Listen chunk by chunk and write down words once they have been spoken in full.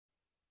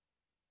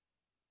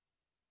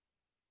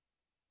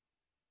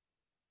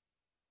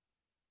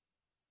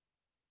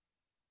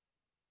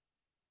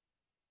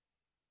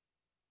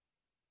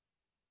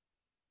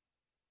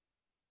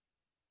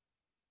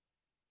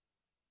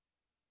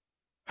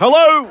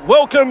Hello,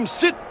 welcome,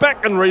 sit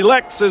back and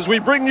relax as we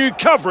bring you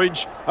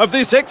coverage of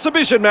this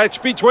exhibition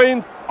match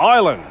between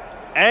Ireland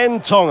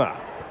and Tonga.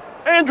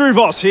 Andrew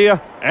Voss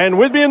here, and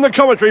with me in the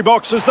commentary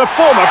box is the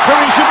former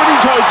Premiership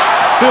winning coach,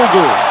 Phil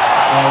Gould.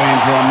 Oh,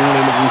 Andrew, I'm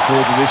really looking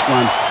forward to this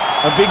one.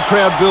 A big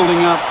crowd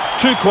building up,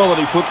 two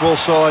quality football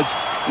sides.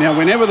 Now,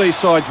 whenever these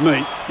sides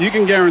meet, you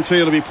can guarantee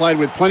it'll be played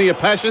with plenty of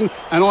passion,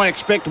 and I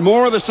expect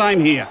more of the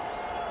same here.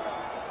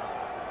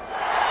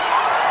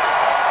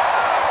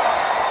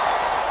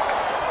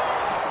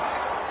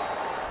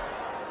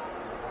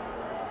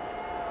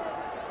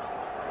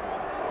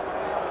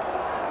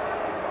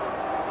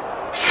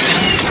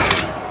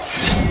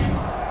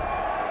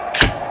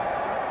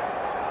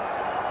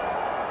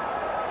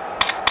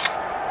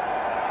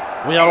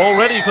 We are all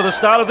ready for the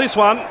start of this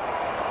one.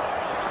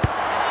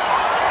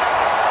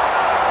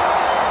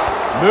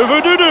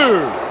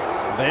 Muvududu.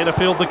 There to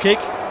field the kick.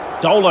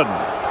 Dolan.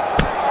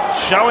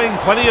 Showing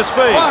plenty of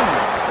speed.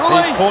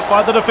 He's caught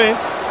by the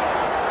defence.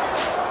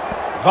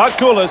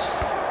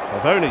 Varkulis.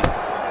 Avoni.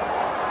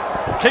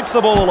 Keeps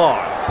the ball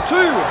alive. 2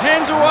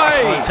 hands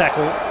away. Nicely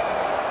tackle.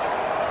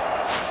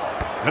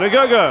 And a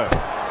go-go.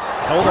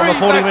 Held on the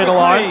 40-metre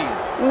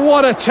line.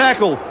 What a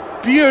tackle.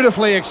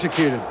 Beautifully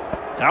executed.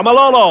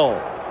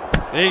 Tamalolo.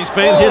 He's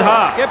been hit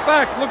hard. Get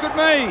back, look at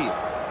me.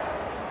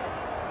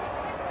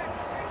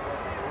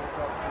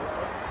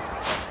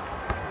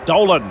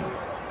 Dolan.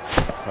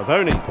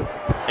 Avoni.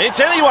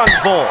 It's anyone's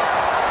ball.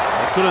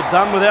 They could have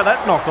done without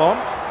that knock on.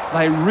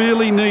 They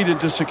really needed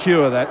to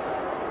secure that.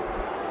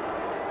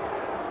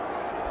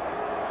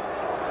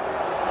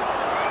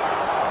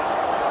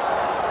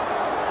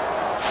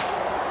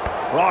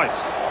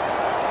 Rice.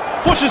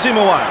 Pushes him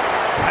away.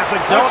 Has a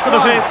go at the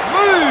defence.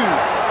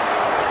 Move.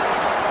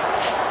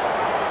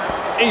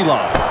 Eli.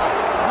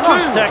 2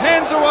 Nice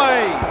hands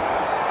away.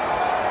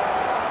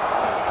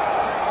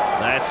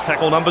 That's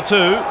tackle number 2.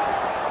 The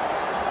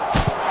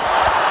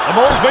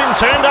ball's been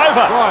turned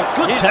over. Right,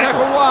 Good here's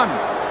tackle. tackle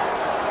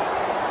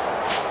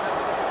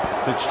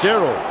 1.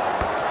 Fitzgerald.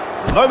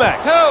 Lomax.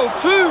 Held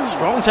 2.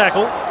 Strong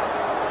tackle.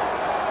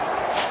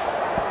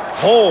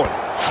 Horn.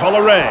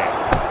 Colorang.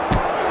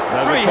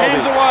 3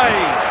 hands away.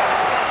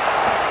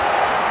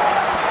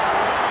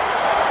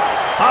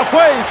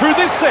 Halfway through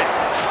this set.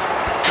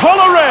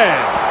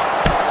 Colorang.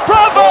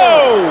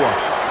 Bravo!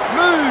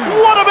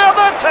 Move. What about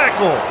that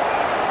tackle?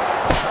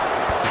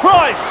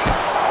 Price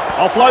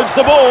offloads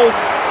the ball.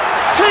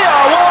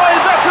 TRY,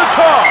 that's a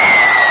try.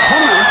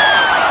 Tonga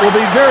will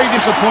be very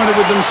disappointed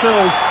with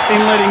themselves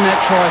in letting that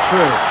try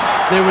through.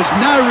 There was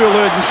no real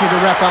urgency to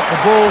wrap up the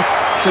ball.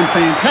 Some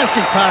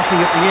fantastic passing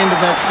at the end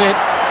of that set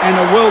and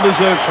a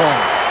well-deserved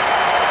try.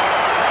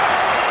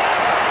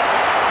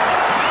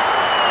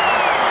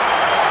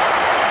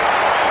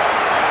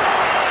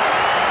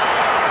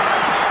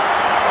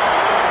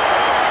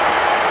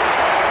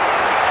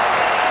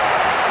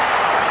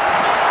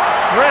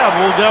 Crowd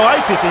will go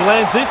ape if he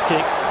lands this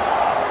kick.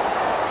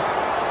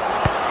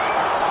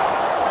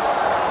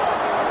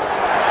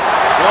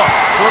 Oh,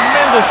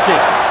 tremendous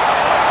kick.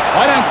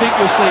 I don't think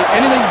you'll see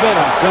anything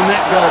better than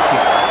that goal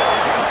kick.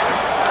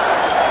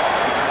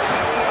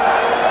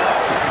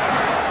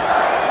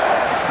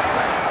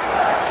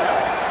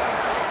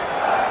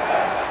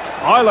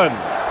 Ireland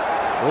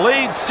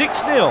lead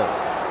 6-0.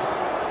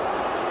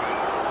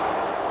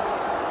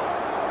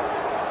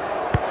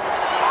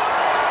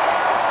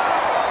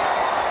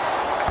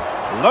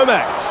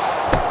 Lomax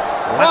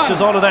latches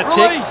onto that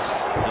kick.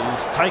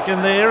 He's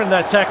taken there in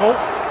that tackle.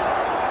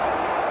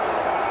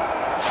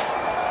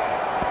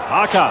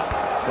 Parker.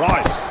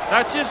 Rice.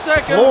 That's your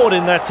second. Flawed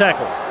in that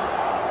tackle.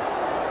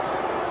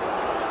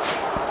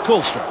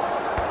 Coolstra.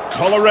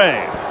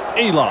 Colorang.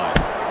 Eli.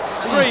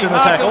 Seized in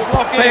the tackle.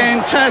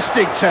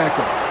 Fantastic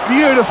tackle.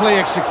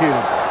 Beautifully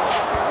executed.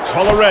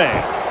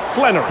 Colorang.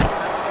 Flannery.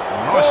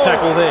 Nice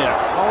tackle there.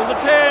 Hold the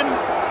 10.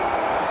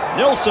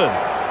 Nelson.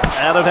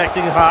 Out of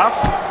acting half.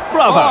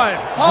 Bravo.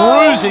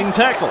 5. Bruising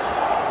tackle.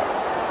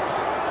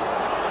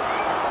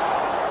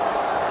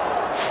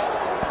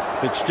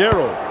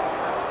 Fitzgerald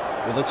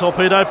with a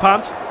torpedo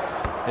punt.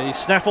 He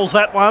snaffles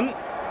that one.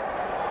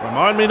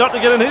 Remind me not to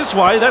get in his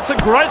way. That's a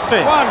great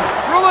fit. 1.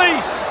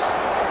 Release.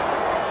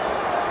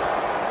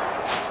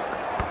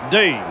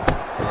 Dean.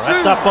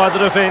 Wrapped up by the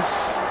defence.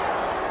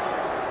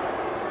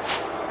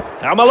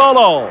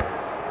 Tamalolo.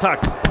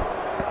 Tuck.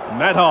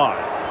 Matt High.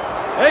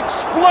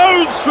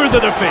 Explodes through the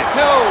defence.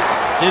 Held.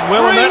 Did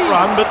well on that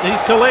run, but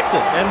he's collected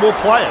and will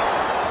play it.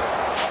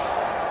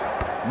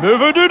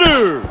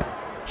 Muvududu.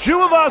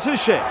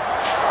 Chuvasishek.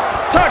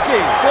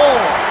 Tucky.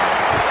 4.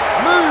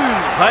 Move.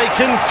 They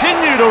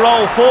continue to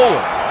roll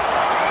forward.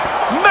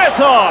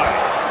 Matai.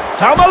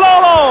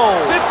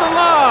 Tamalolo. Hit the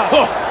last.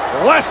 Oh,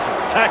 classic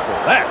tackle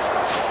that.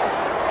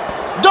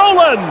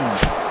 Dolan.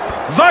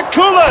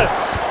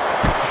 Vakulis.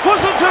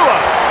 Fusatua.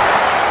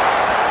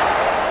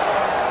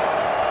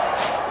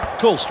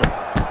 Coolstra.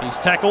 He's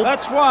tackled.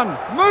 That's 1.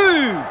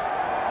 Move.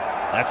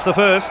 That's the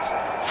first.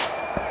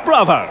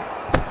 Bravo.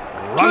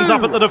 Runs 2.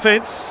 up at the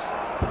defence.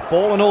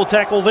 Ball and all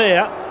tackle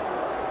there.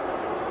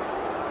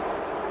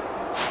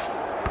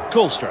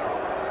 Coolstra.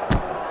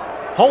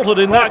 Halted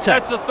in that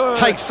That's tackle. the third.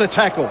 Takes the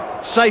tackle.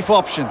 Safe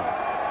option.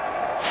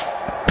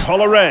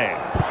 Colorang.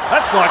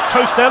 That's like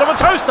toast out of a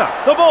toaster.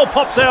 The ball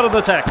pops out of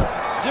the tackle.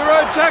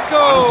 Zero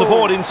tackle.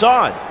 Support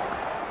inside.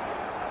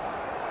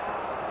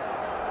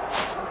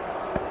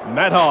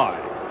 Matt High.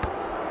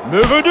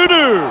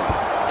 Muvududu.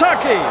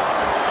 Taki.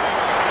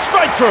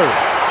 Straight through.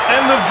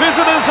 And the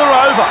visitors are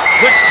over.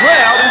 The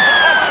crowd is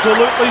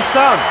absolutely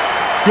stunned.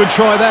 Good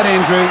try that,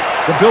 Andrew.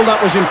 The build-up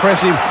was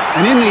impressive,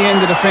 and in the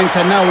end, the defence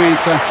had no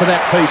answer to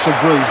that piece of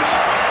brilliance.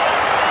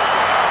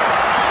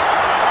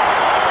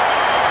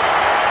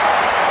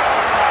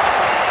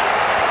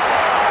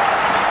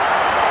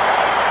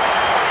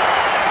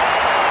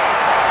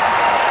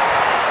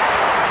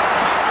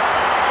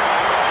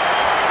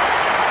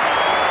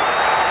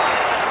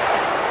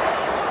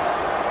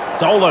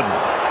 Dolan.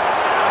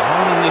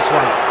 Holding this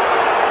one.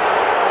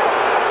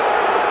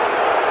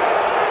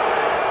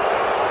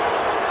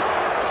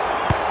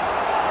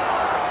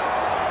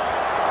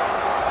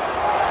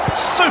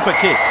 Super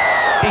kick.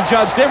 He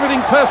judged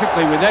everything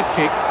perfectly with that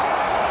kick.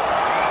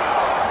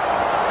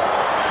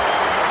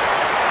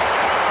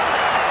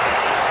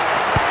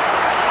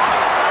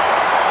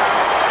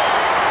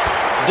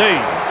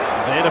 Dean.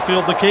 There to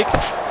field the kick.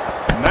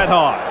 Matt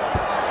High.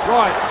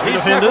 Right. Two He's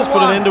defenders tackle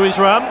put an one. end to his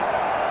run.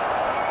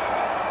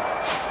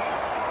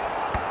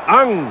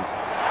 Ung.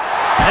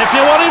 If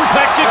you want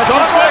impact, you've That's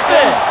got his it right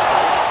second.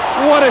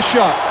 there. What a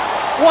shot.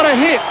 What a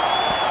hit.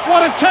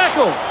 What a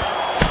tackle.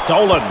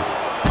 Dolan.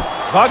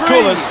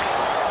 Varkulis.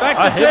 Back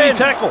A to heavy 10.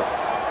 tackle.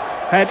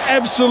 Had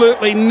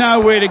absolutely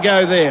nowhere to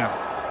go there.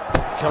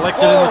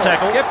 Collected in the Ball.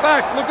 tackle. Get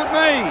back. Look at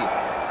me.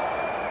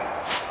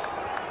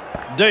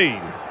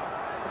 Dean.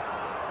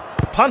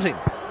 Punting.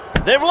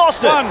 They've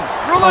lost it. One.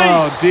 Release.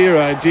 Oh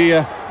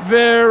dear,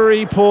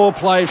 very poor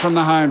play from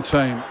the home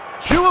team.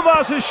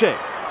 Chuavasishek.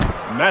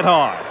 Matt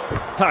High.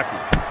 Taki.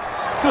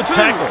 Good Two.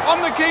 tackle. On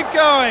the keep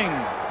going.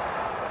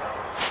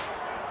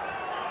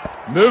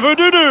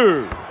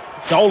 Muvududu.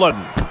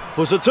 Dolan.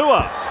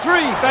 Fusatua.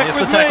 Three. Back There's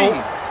with the tackle.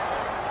 me.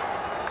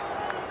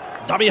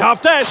 Dummy half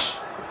dash.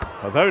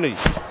 Pavoni.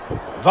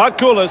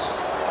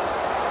 Varkulis.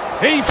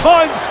 He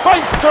finds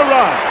space to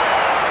run.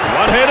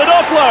 One-handed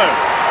offload.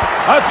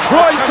 A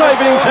try-saving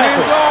Hands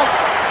tackle. off.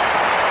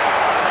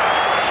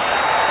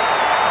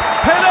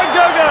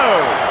 Pedagogo.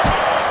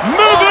 Ball on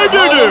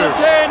Muvududu.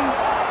 the 10.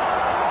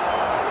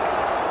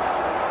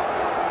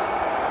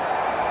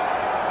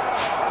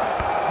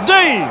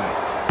 Dean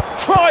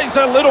tries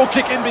a little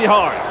kick in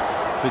behind.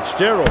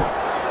 Fitzgerald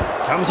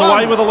comes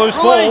away with a loose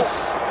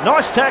Release. ball.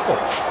 Nice tackle.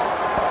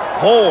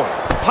 Ford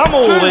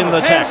pummeled Two. in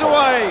the Hands tackle.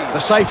 away. The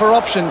safer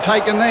option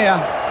taken there.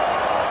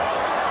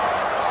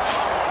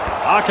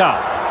 Aka.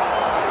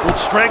 Good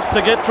strength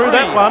to get through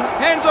Three. that one.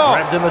 Hands off.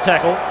 Grabbed in the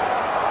tackle.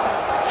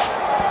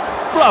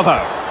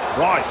 Bravo.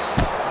 Rice.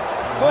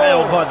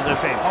 Nailed by the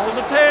defence. On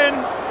the 10.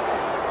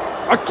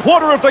 A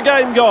quarter of the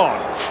game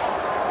gone.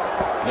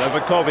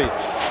 Novakovic.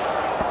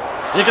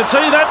 You can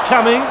see that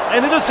coming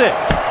and intercept.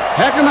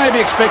 How can they be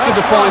expected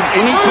to That's find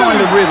right. any kind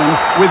of rhythm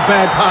with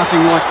bad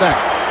passing like that?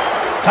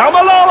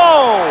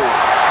 Tamalolo.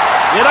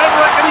 You don't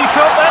reckon he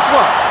felt that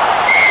one?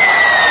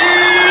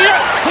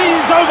 Yes,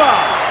 he's over.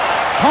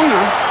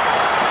 Tonga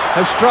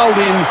have strolled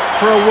in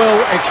for a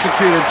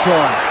well-executed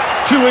try.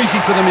 Too easy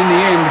for them in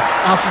the end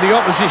after the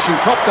opposition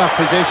copped up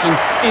possession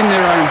in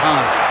their own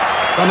half.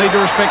 They need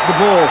to respect the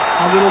ball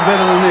a little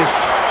better than this.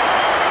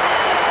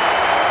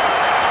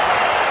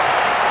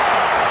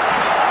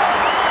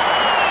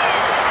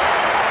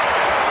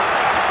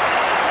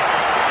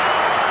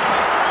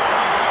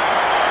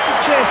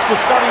 Chance to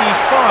study his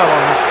style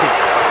on this kick.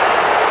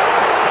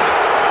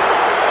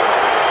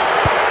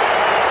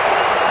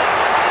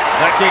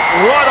 That kick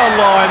right on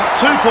line,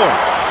 2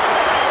 points.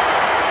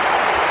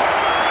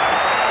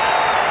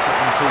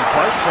 Into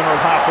place, centre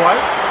of halfway.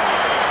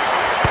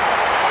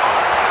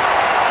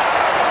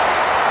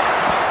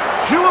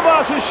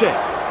 Chuavasishek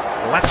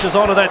latches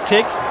onto that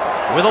kick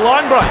with a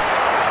line break.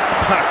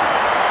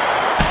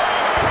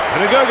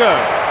 Pedagogo.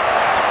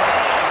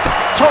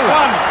 Tonga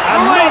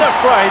are not Release.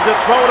 afraid to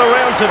throw it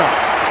around tonight.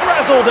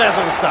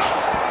 Razzle-dazzle stuff.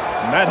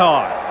 Matt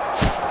High.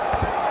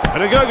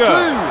 Pedagogo.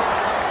 Two.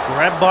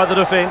 Grabbed by the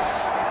defence.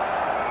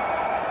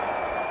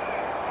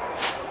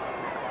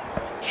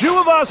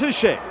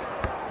 Chuavasishek.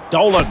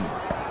 Dolan.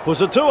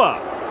 Fusatua.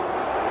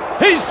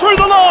 He's through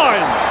the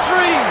line.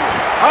 Three.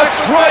 A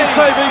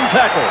try-saving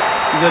tackle.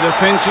 The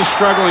defence is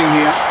struggling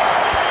here.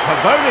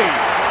 Pavoni.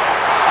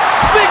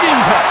 Big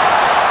impact.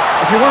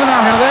 If you want to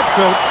know how that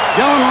felt,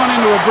 go and run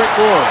into a brick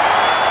wall.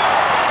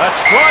 A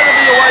try to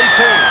the away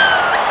team.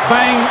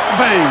 Bang,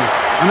 bang.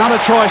 Another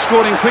try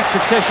scored in quick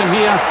succession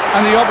here,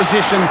 and the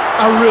opposition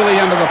are really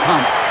under the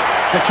pump.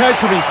 The coach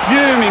will be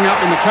fuming up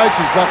in the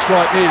coach's box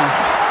right now.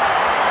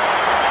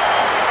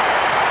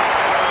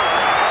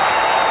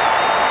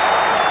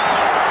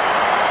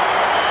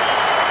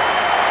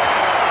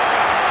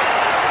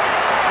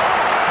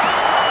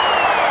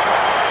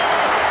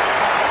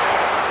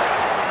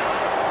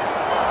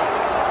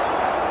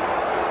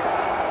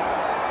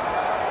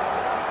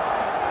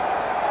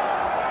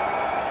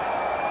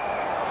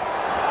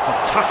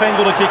 Tough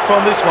angle to kick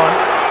from this one.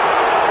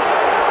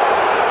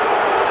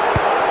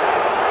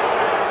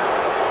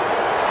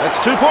 That's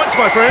 2 points,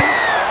 my friends.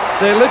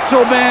 Their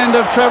little band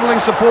of travelling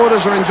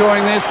supporters are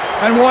enjoying this,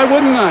 and why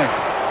wouldn't they?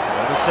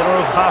 The centre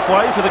of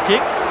halfway for the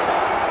kick.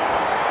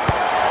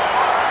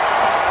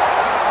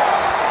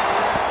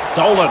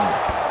 Dolan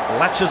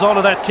latches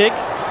onto that kick.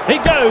 He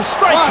goes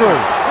straight through.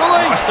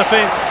 Nice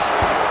defence.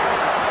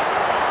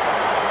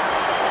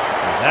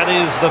 That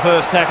is the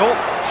first tackle.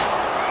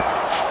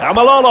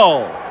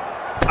 Tamalolo.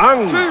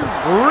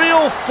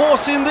 Real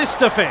force in this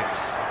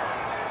defence.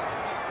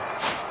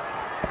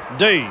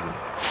 Dean.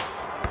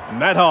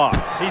 Matt High.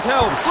 He's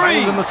held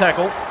free in the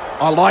tackle.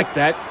 I like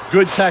that.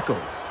 Good tackle.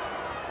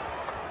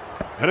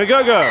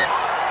 Pedagogo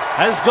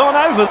Has gone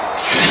over.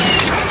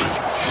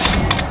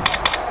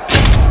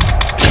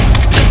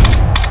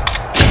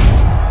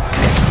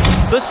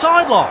 The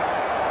sideline.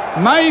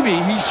 Maybe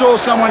he saw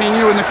someone he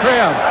knew in the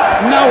crowd.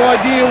 No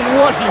idea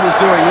what he was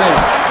doing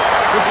there.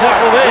 Good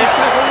tackle there.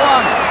 Tackle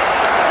one.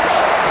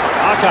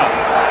 Aka.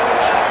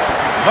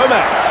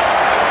 Lomax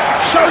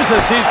shows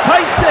us his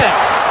pace now.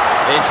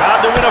 It's hard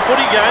to win a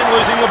footy game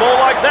losing the ball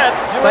like that.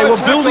 They were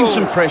building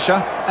some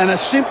pressure, and a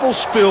simple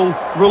spill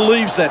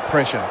relieves that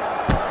pressure.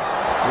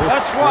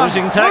 That's one.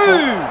 Losing tackle.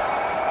 Move.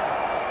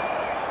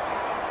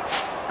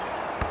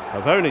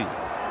 Pavoni.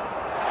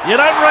 You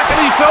don't reckon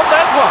he felt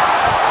that one?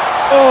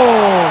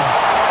 Oh,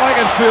 I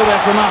can feel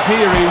that from up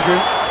here, Andrew.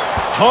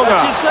 Tonga.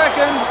 That's his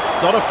second.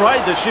 Not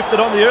afraid to shift it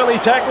on the early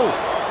tackles.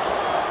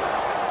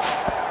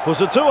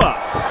 Fusatua.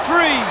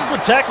 3.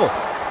 Good tackle.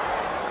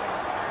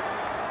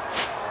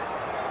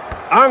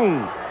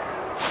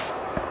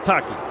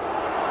 Taki.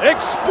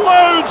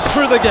 Explodes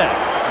through the gap.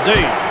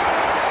 Dean.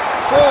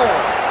 4.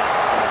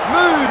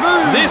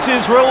 Move. This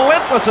is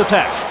relentless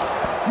attack.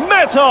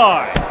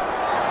 Matai.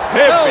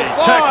 Heavy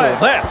tackle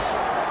that.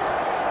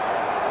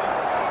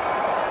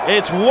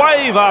 It's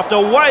wave after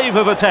wave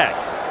of attack.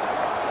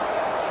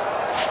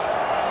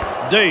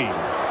 Dean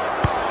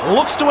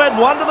looks to add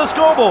one to the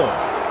scoreboard.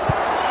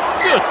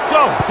 Good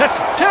goal. That's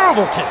a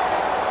terrible kick.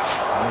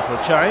 And for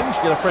a change,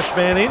 get a fresh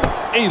man in.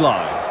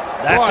 Eli.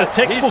 That's a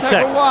textbook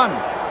tackle. One.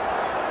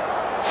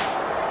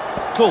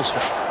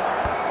 Coolstra.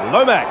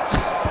 Lomax.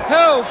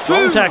 Held.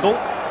 Strong 2. tackle.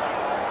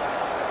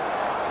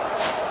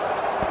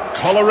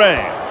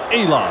 Colorado.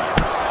 Eli.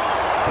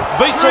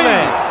 Beats a 3.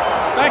 man.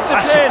 Back to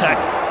Classic 10.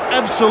 tackle.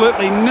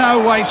 Absolutely no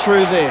way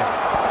through there.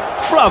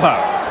 Bravo.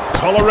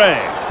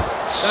 Colorado.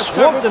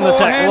 Swamped in the tackle 4,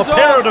 tackle. A hands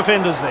pair off. of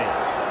defenders there.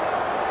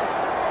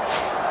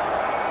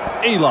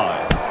 Eli.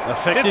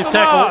 Effective Get the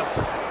tackle. last.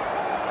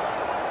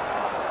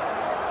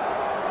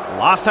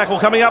 Last tackle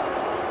coming up.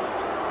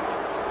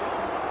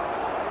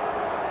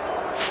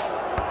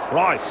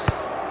 Rice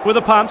with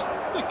a punt.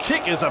 The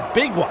kick is a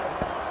big one.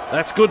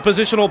 That's good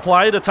positional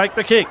play to take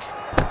the kick.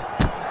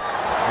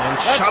 And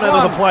shut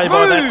out of the play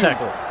by that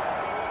tackle.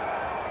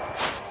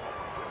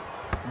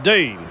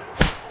 Dean.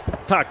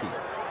 Taki.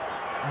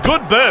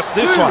 Good burst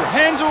this 2. one.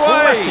 Hands away.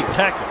 Classic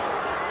tackle.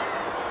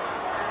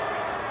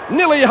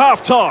 Nearly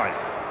half time.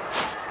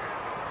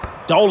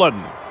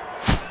 Dolan.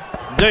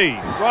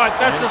 Dean. Right,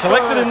 that's And the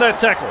collected third. in that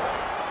tackle.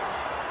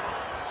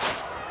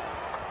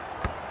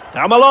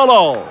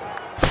 Tamalolo.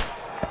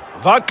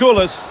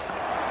 Vakulis.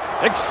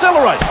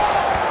 Accelerates.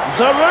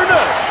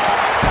 Zarunas.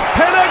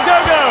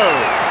 Pedagogo.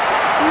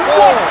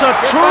 What a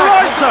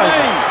try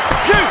saver.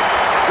 Duke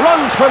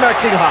runs from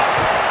acting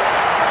hard.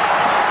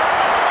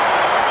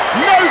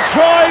 No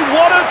try,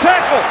 what a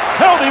tackle.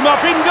 Held him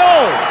up in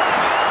goal.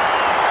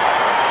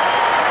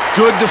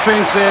 Good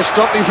defence there,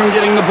 stopped him from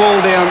getting the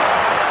ball down.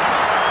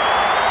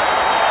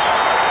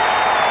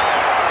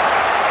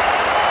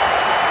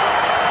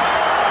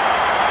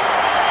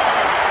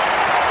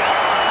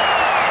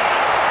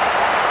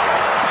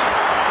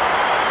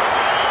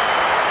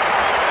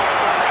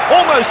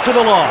 Almost to the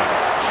line.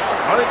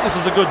 I think this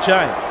is a good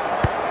change.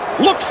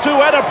 Looks to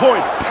add a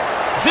point.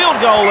 Field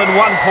goal and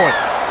 1 point.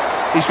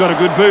 He's got a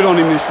good boot on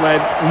him, this lad.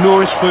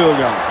 Nice field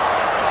goal.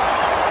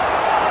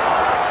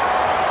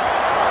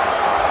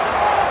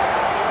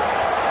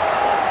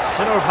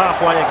 Centre of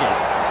halfway again.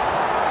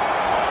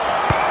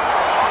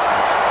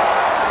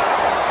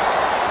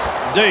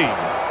 Dean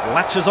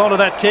latches onto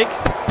that kick.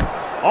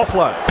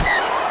 Offload.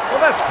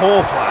 Well, that's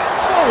poor play.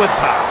 Forward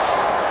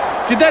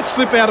pass. Did that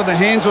slip out of the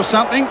hands or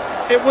something?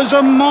 It was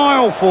a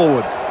mile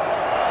forward.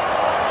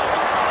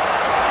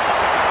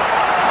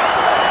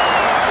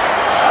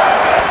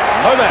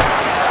 Lomax.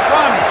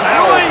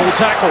 Powerful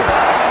tackle.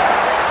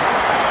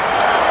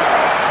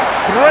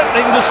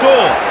 Threatening to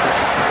score.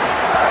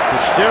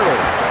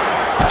 Fitzgerald.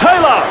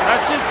 Taylor.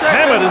 That's his second.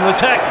 Hammered in the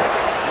tackle.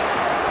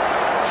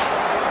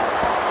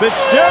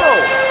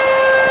 Fitzgerald.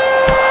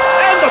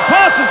 And the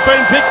pass has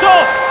been picked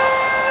off.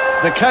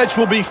 The coach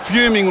will be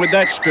fuming with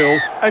that spill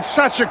at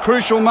such a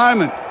crucial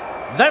moment.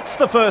 That's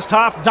the first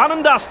half done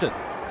and dusted.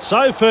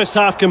 So, first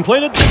half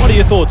completed. What are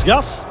your thoughts,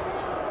 Gus?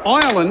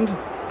 Ireland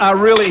are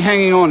really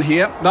hanging on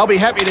here. They'll be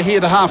happy to hear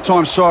the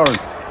halftime siren.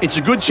 It's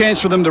a good chance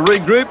for them to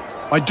regroup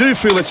I do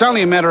feel it's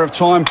only a matter of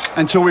time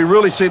until we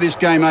really see this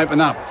game open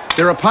up.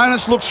 Their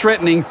opponents look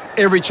threatening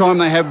every time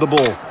they have the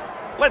ball.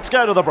 Let's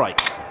go to the break.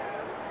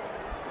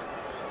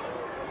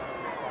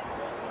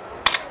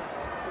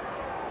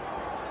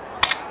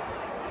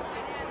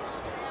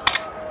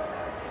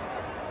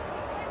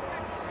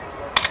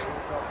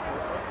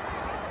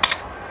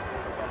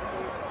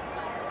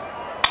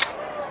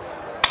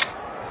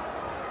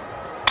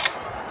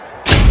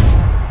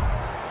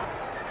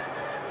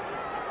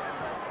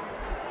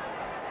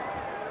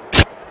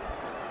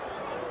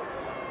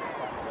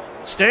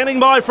 Standing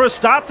by for a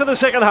start to the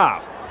second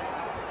half.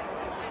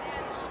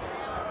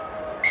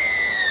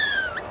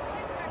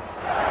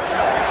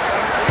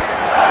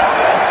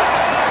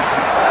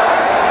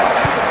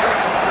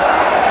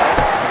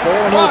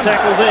 Ball and all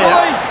tackle there.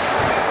 Release.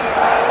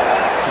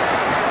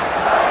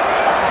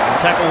 And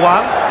tackle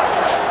one.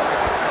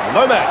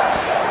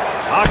 Lomax.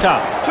 Arca.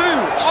 2.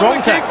 Strong On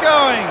the tackle. kick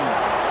going.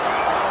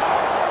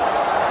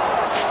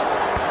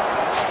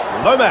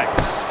 Lomax.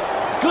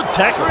 Good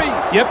tackle. 3.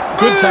 Yep,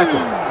 good Move.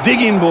 tackle.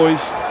 Dig in,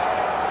 boys.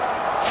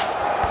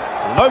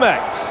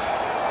 Lomax.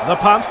 The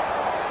punt.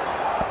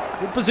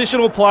 Good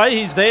positional play.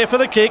 He's there for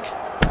the kick.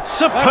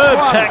 Superb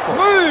That's one. tackle.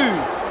 Move.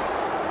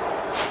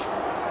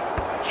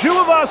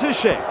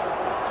 Chuavasashek.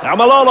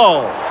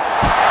 Damalolo.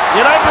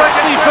 You don't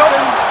reckon he felt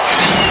it?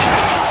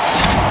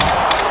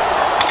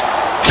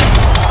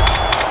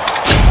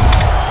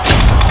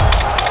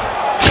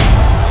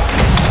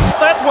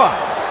 That one.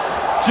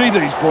 Gee,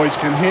 these boys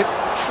can hit.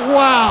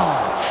 Wow.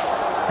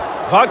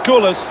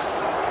 Vakulis.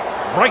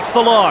 Breaks the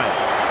line.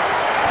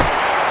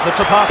 Slips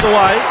a pass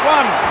away.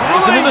 1.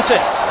 There's an Release.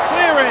 intercept.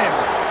 Clear him.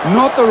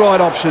 Not the right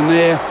option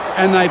there,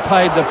 and they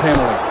paid the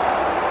penalty.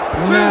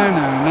 No,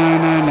 no, no,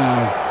 no, no.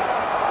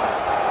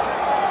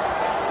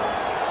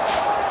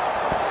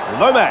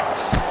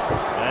 Lomax.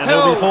 And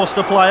he'll be Held. forced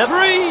to play it.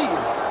 3.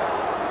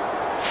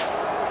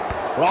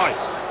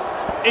 Price.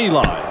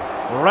 Eli.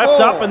 Wrapped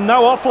 4. up and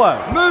no offload.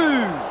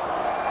 Move.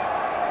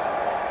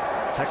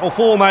 Tackle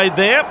 4 made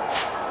there.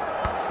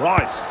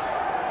 Price.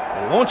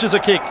 Launches a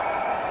kick.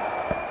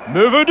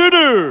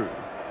 Muvadoo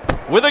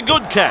with a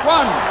good catch.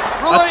 1.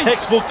 A Release.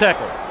 textbook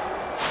tackle.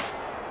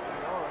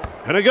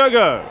 And a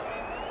go-go.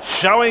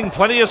 Showing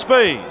plenty of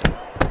speed.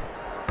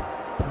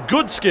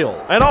 Good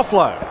skill and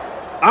offload.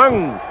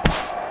 Ang.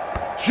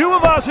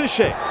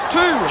 Chuavasashek. 2.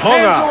 Tonga.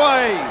 Hands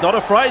away. Not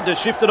afraid to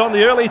shift it on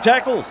the early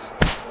tackles.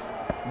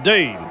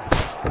 Dean.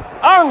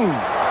 Ang.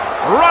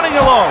 Running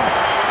along.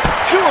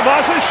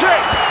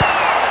 Chuavasashek.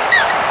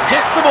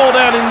 Gets the ball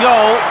down in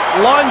goal.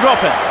 Line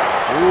dropout.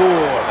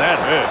 Ooh, that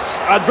hurts.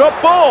 A drop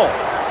ball.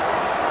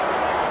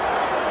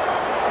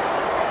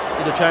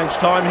 Interchange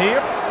time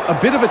here. A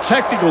bit of a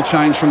tactical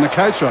change from the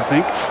coach, I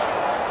think.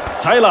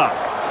 Taylor.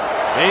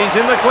 He's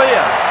in the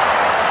clear.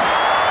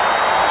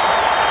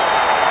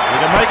 He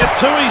can make it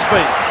 2, he's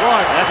beat.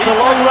 Right. That's he's a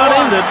long taken run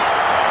 1. ended.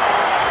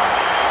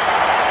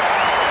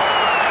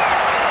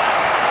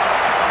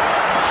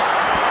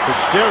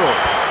 Fitzgerald.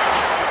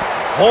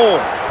 Hall.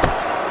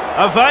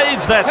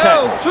 Evades that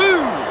tackle. Held.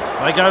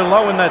 2. They go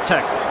low in that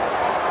tackle.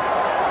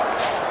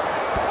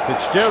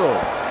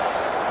 Fitzgerald.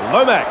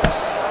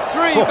 Lomax.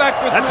 3. Oh,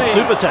 Back with that's me. a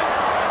super tackle.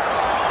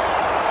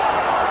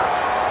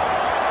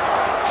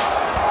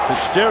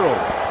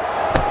 Fitzgerald.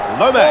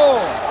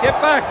 Lomax. 4.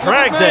 Get back. Look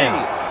Drag at me.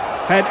 down.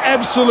 Had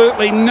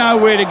absolutely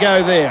nowhere to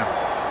go there.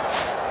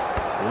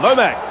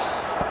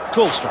 Lomax.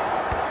 Coolstra.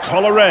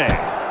 Colorang.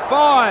 5.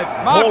 Ball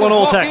and Marcus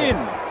all lock tackle.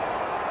 in.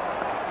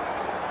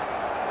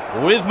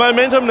 With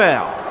momentum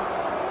now.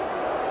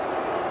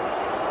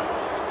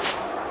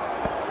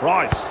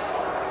 Price.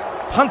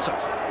 Punts it.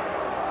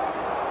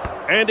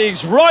 And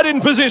he's right in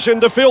position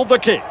to field the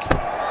kick.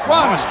 1.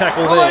 Nice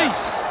tackle there.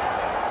 Release.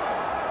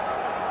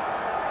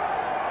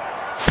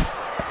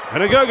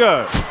 And a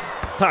go-go.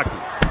 Taki.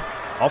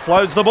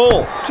 Offloads the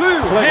ball. 2.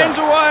 Clever. Hands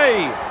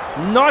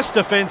away. Nice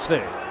defence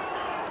there.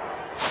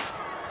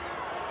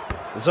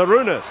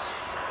 Zarunas.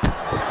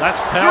 That's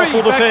 3.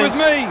 powerful Back defence.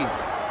 with me.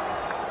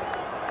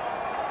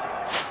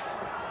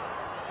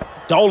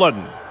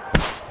 Dolan.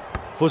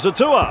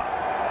 Fusatua.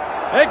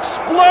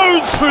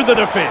 Explodes through the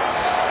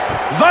defence.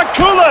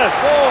 Vakulis.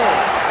 4.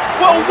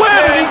 Well,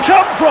 where did he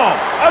come from?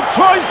 A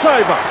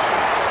try-saver.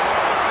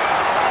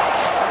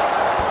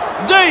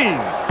 Dean.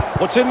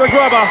 Puts in the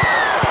grubber.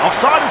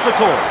 Offside is the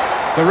call.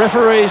 The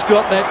referee's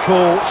got that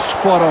call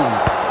spot on.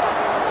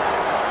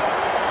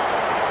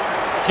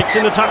 Kicks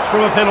into touch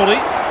from a penalty.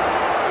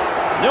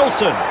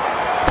 Nelson.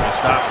 He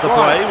starts the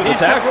Right, play with he's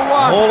a tackle. tackle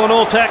 1. Ball and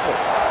all tackle.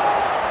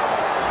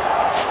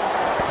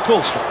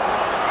 Coolstra.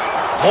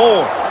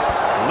 Hall.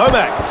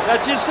 Lomax.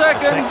 That's your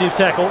second. Effective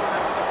tackle.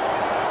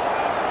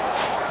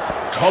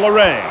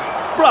 Colorang.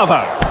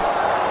 Bravo.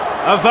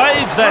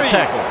 Evades that 3.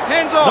 tackle.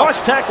 Hands off.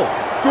 Nice tackle.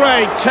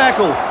 Great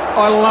tackle.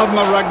 I love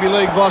my rugby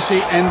league,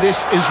 Vossi, and this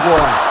is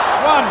why.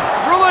 1.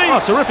 Release.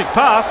 Oh, terrific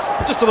pass.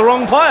 Just to the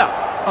wrong player.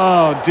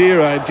 Oh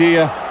dear.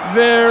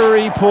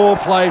 Very poor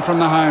play from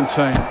the home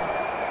team.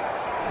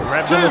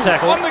 Grabs 2. in the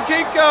tackle. On the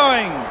keep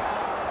going.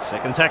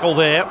 Second tackle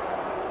there.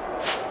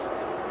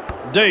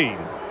 Dean.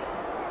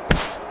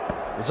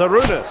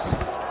 Zarunas.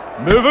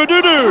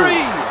 Muvududu. 3.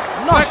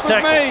 Nice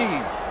Back with tackle.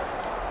 me.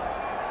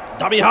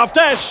 Dummy half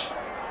dash.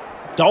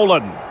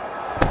 Dolan.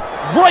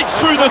 Breaks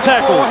through the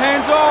tackle. 4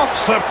 hands off.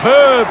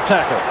 Superb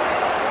tackle.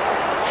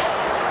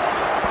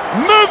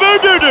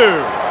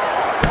 Muvududu.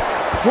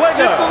 Hit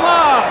Flegger. the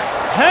last.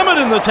 Hammered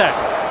in the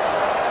tackle.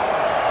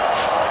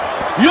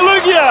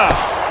 Yulugia.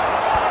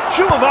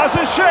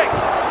 Chulivasa-Sheck.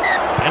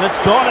 And it's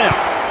gone out.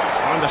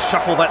 Time to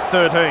shuffle that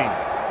 13.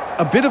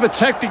 A bit of a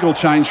tactical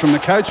change from the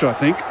coach, I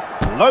think.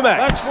 Lomax.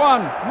 That's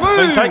 1.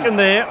 Been Move. taken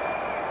there.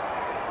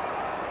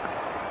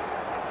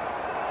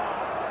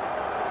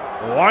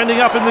 Winding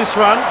up in this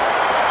run.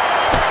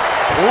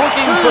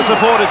 Looking 2. for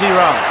support as he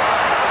runs.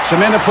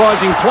 Some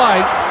enterprising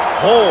play.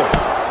 Hall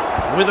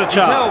with a He's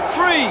charge. held.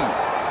 3.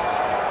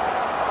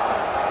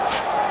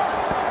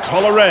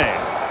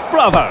 Colorado.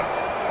 Bravo.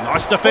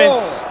 Nice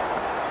defence.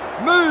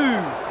 4.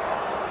 Move.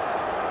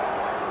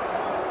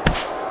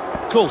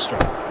 Coolstra.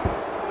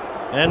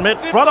 And met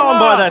Hit front the on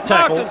by last. that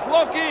tackle. Marcus,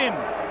 lock in.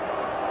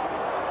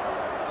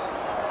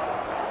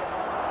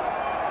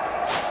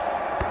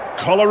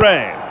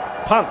 Colorado.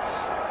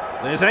 Punts.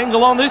 There's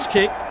angle on this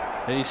kick.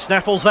 He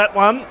snaffles that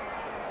one.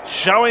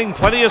 Showing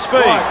plenty of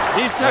speed. Right,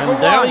 he's tackle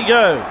And down 1. he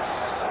goes.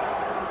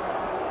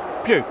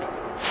 Puke.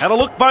 Had a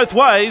look both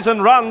ways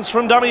and runs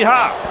from dummy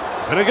half.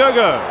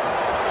 Pinagogo.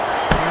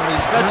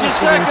 He's That's his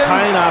grimacing in second.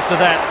 pain after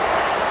that.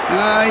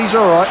 He's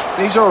all right.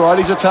 He's all right.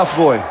 He's a tough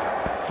boy.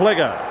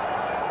 Flegger.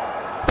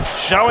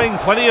 Showing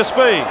plenty of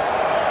speed.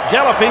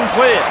 Galloping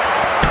clear.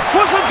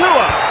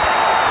 Fusatua.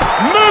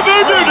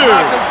 Muvududu.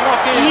 Marcus,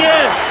 lock in.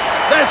 Yes,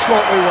 that's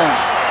what we want.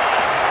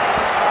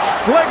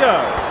 Flegger.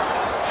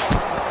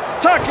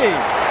 Tucky.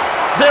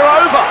 They're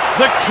over.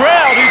 The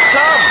crowd is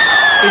stunned.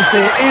 Is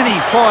there any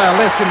fire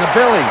left in the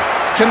belly?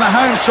 Can the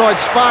home side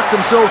spark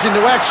themselves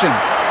into action?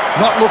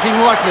 Not looking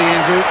likely,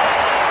 Andrew.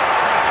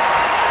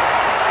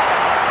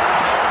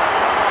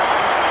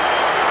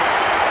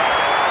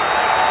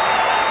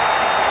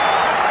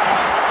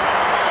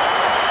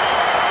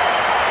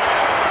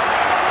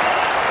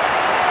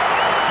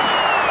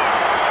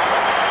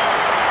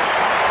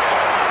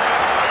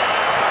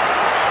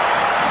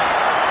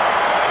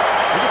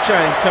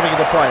 Change coming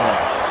into play now.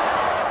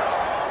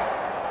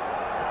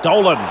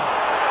 Dolan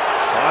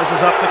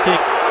sizes up the kick.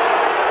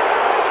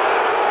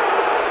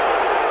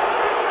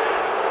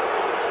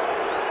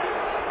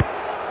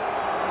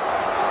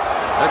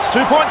 That's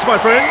 2 points, my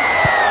friends.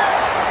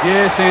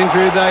 Yes,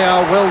 Andrew, they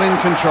are well in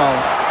control.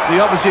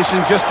 The opposition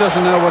just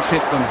doesn't know what's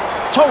hit them.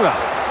 Tonga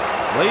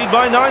lead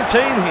by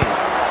 19 here.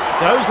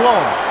 Goes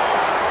long.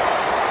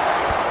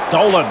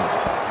 Dolan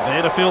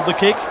there to field the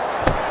kick.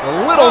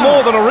 A little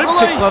more than a rib Release.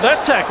 tickler,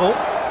 that tackle.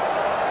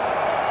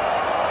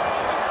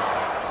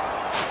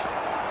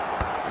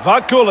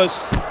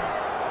 Vakulis.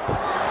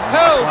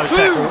 Held. Slow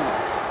 2. tackle.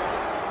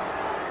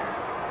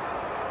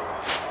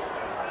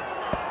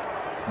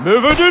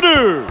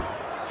 Muvududu.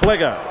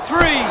 Flegger. 3.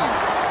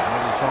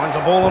 He finds a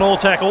ball and all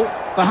tackle.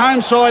 The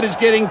home side is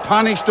getting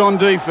punished on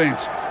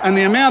defence, and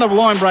the amount of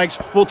line breaks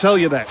will tell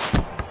you that.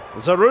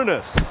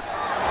 Zarunas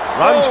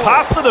runs Oh.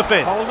 past the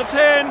defence. Hold the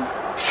 10.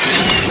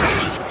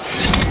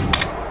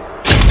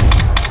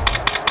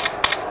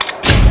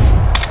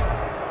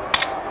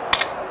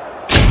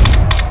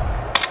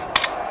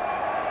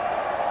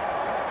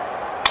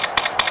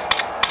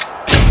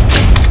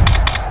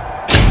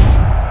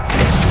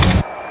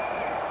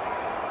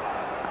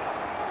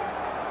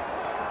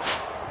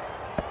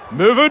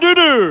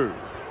 Muvududu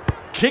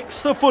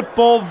kicks the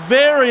football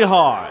very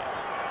high.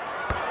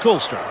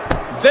 Coolstra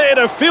there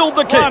to field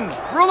the kick. 1.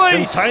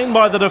 Release. Contained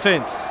by the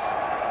defence.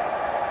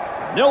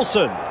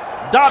 Nelson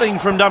darting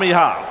from dummy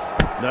half.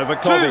 2.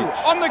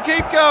 Novakovic On the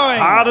keep going.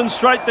 hard and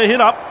straight the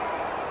hit up.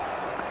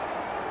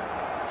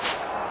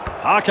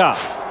 Harker.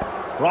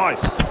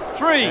 Rice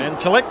 3. and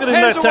collected in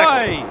Hands that tackle.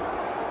 away.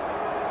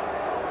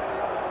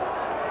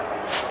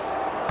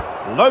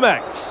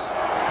 Lomax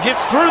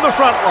gets through the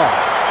front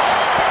line.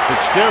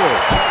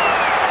 Fitzgerald.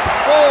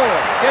 4.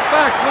 Get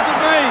back. Look at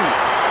me.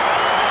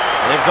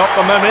 They've got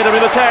the momentum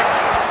in attack.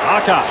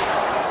 Harker.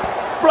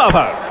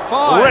 Bravo.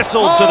 5.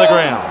 Wrestled to the Hold.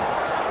 ground.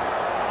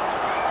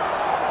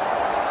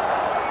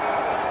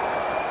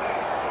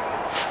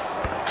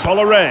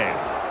 Colorado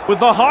with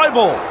the high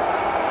ball.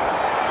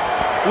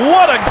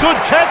 What a good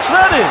catch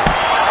that is.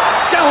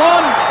 Go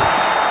on!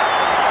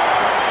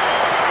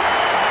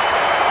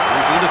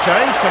 Here's the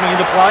interchange coming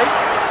into play.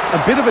 A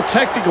bit of a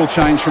tactical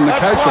change from the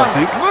That's coach, 1. I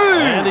think.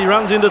 Move. And he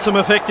runs into some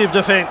effective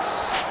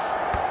defence.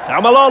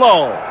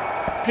 Tamalolo.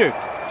 Puke.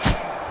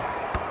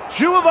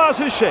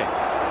 Chulivasa-Sheck.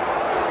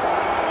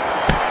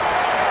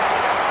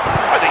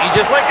 I think he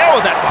just let go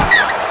of that one.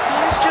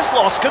 He's just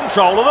lost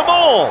control of the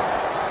ball.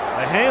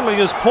 The handling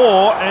is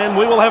poor and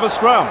we will have a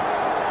scrum.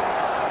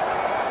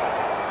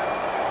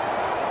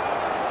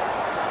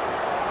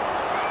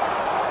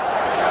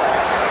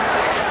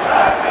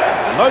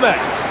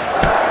 Lomax.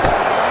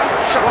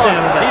 Shut down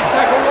in that. He's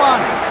tackle 1.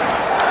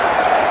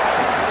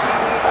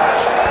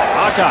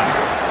 Harker.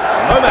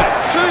 Lomax.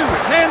 2.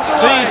 Hands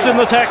away. Seized in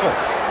the tackle.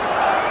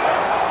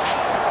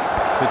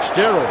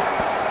 Fitzgerald.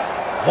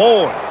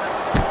 Vaughan.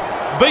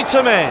 Beats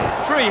a man.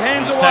 3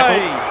 hands He's away.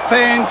 tackled.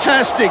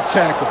 Fantastic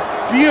tackle.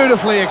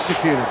 Beautifully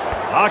executed.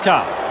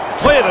 Parker.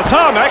 Clear the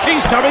tarmac.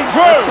 He's coming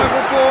through. That's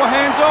level 4,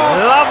 hands off.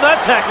 Love that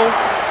tackle.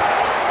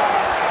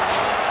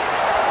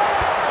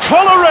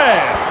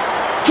 Colleran.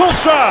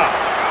 Kulstra.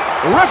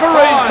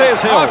 Referee 5.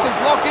 says held. Markers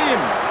lock in.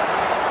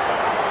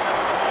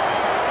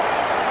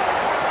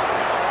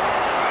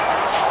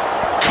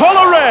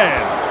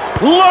 Colleran.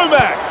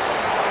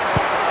 Lomax.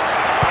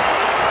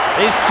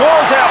 He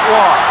scores out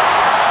wide.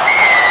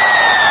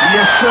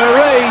 Yes,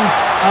 sirree.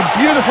 A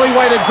beautifully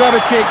weighted grubber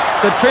kick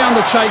that found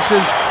the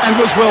chasers and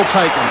was well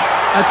taken.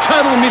 A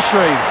total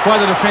misread by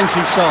the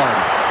defensive side.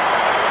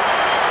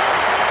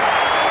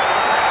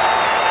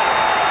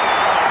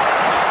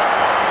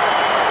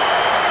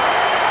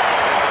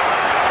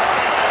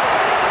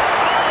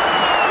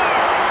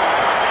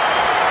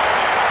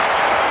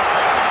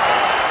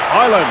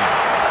 Ireland,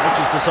 which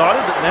has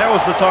decided that now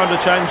is the time to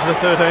change the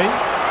 13.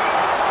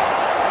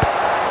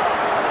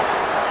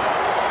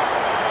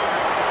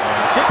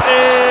 And kick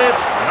it.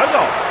 No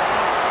goal.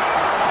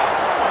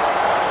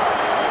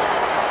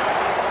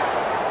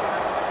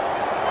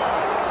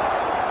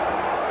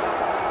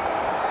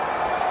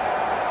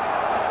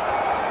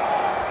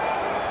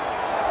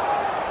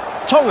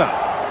 Tonga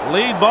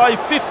lead by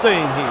 15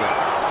 here.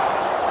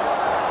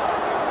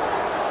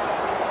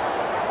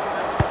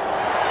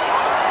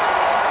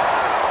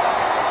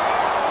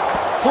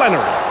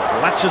 Flannery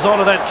latches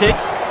onto that kick.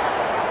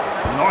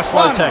 Nice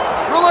low 1. tackle.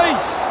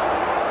 Release.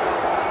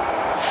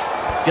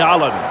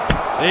 Garland.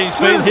 He's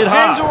 2 been hit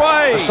hands hard.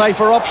 away. A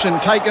safer option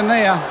taken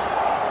there.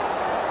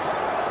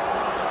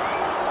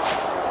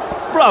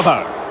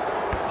 Bravo.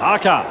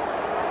 Parker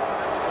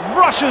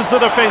brushes the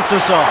defence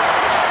aside.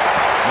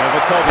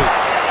 Novakovic.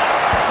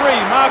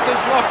 3 markers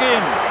lock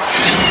in.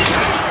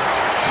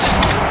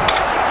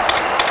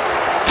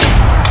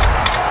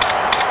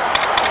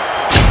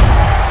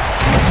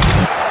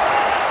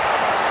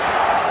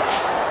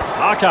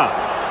 Parker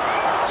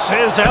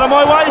says, out of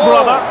my way,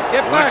 Ball. brother.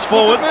 Get Works back,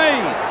 forward. look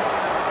at me.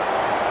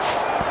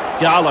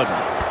 Garland.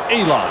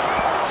 Eli.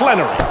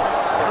 Flannery.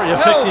 Very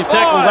effective Held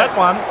tackle, by. that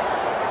one.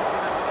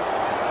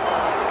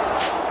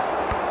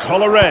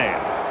 Colleran.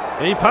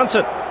 He punts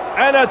it.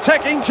 An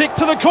attacking kick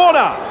to the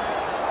corner.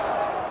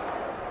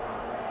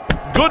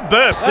 Good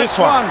burst, That's this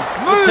one.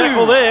 one. Good Move.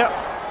 tackle there.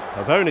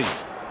 Pavoni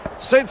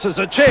senses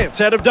a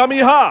chance out of dummy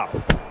half.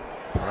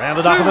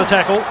 Rounded up in the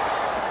tackle.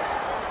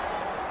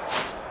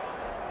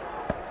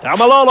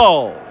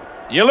 Tamalolo.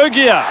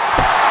 Yalugia.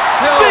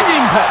 Held. Big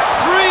impact.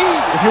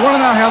 3. If you want to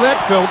know how that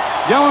felt,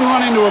 go and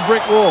run into a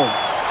brick wall.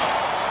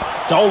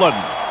 Dolan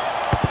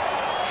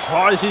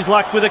tries his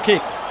luck with a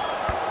kick.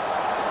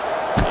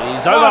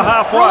 He's over 1.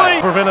 halfway.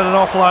 Release. Prevented an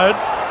offload.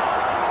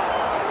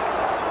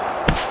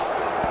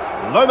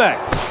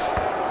 Lomax.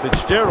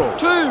 Fitzgerald.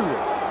 2.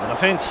 The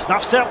defence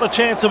snuffs out the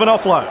chance of an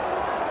offload.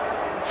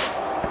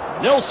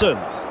 Nelson.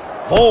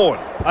 Vaughan.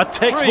 A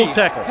textbook 3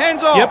 tackle.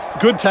 hands off. Yep,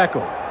 good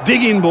tackle.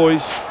 Dig in,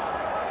 boys.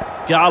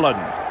 Garland.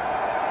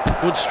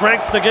 Good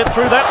strength to get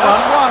through that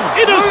That's one.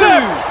 1.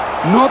 Intercept.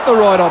 Move. Not the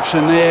right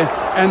option there,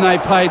 and they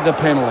paid the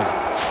penalty.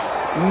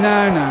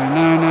 No, no,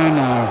 no, no,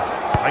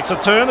 no. Makes a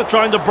turn at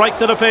trying to break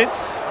the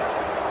defence.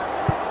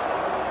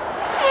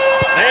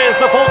 There's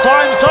the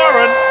full-time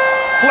siren.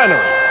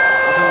 Flannery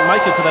doesn't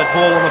make it to that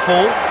ball on the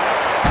full.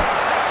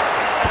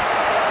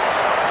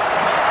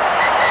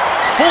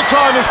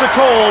 Full-time is the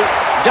call.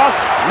 Gus,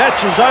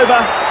 match is over.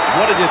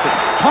 What did you think?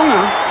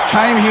 Tonga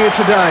came here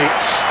today,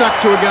 stuck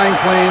to a game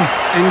plan,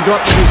 and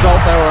got the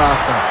result they were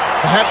after.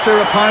 Perhaps their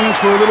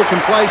opponents were a little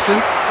complacent.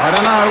 I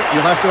don't know.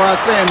 You'll have to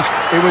ask them.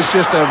 It was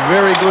just a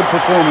very good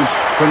performance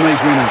from these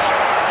winners.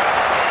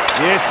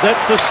 Yes,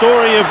 that's the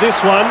story of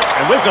this one.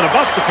 And we've got a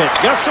bus to catch,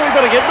 Gus, so we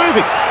better get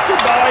moving.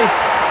 Goodbye.